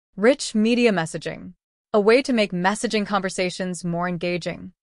Rich media messaging, a way to make messaging conversations more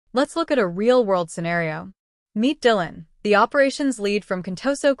engaging. Let's look at a real-world scenario. Meet Dylan, the operations lead from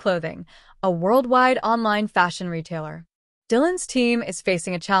Contoso Clothing, a worldwide online fashion retailer. Dylan's team is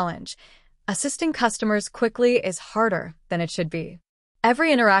facing a challenge. Assisting customers quickly is harder than it should be.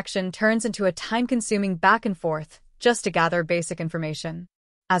 Every interaction turns into a time-consuming back and forth just to gather basic information.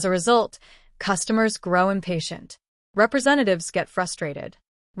 As a result, customers grow impatient. Representatives get frustrated.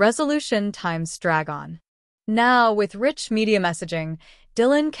 Resolution times drag on. Now, with rich media messaging,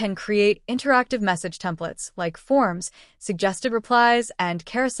 Dylan can create interactive message templates like forms, suggested replies, and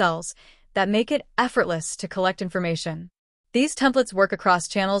carousels that make it effortless to collect information. These templates work across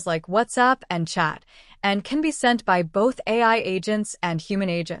channels like WhatsApp and chat and can be sent by both AI agents and human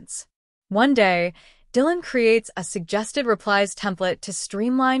agents. One day, Dylan creates a suggested replies template to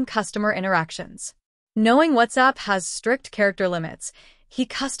streamline customer interactions. Knowing WhatsApp has strict character limits, he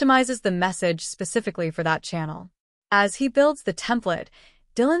customizes the message specifically for that channel. As he builds the template,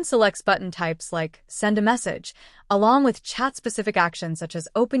 Dylan selects button types like send a message, along with chat-specific actions such as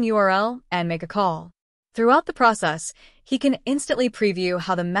open URL and make a call. Throughout the process, he can instantly preview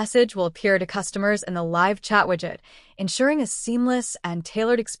how the message will appear to customers in the live chat widget, ensuring a seamless and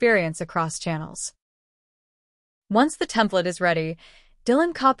tailored experience across channels. Once the template is ready,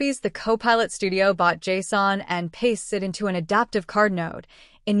 Dylan copies the Copilot Studio bot JSON and pastes it into an adaptive card node,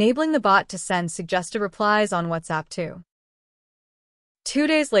 enabling the bot to send suggested replies on WhatsApp too. 2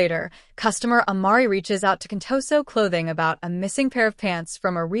 days later, customer Amari reaches out to Contoso Clothing about a missing pair of pants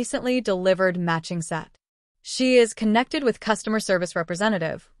from a recently delivered matching set. She is connected with customer service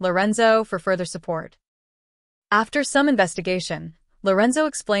representative Lorenzo for further support. After some investigation, Lorenzo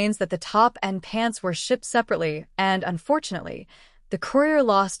explains that the top and pants were shipped separately and, unfortunately, the courier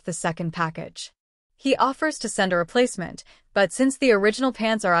lost the second package. He offers to send a replacement, but since the original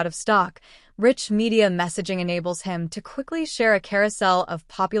pants are out of stock, rich media messaging enables him to quickly share a carousel of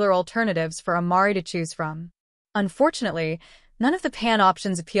popular alternatives for Amari to choose from. Unfortunately, none of the pant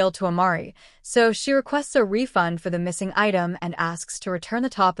options appeal to Amari, so she requests a refund for the missing item and asks to return the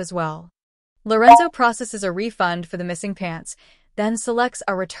top as well. Lorenzo processes a refund for the missing pants, then selects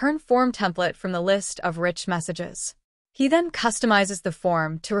a return form template from the list of rich messages. He then customizes the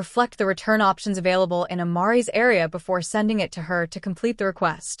form to reflect the return options available in Amari's area before sending it to her to complete the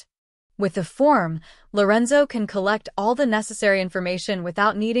request. With the form, Lorenzo can collect all the necessary information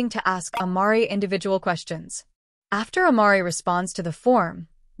without needing to ask Amari individual questions. After Amari responds to the form,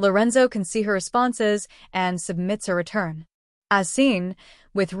 Lorenzo can see her responses and submits a return. As seen,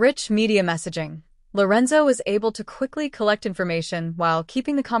 with rich media messaging, Lorenzo is able to quickly collect information while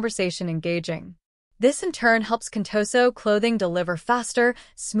keeping the conversation engaging. This in turn helps Contoso Clothing deliver faster,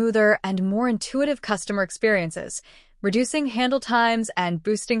 smoother, and more intuitive customer experiences, reducing handle times and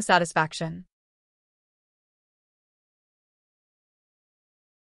boosting satisfaction.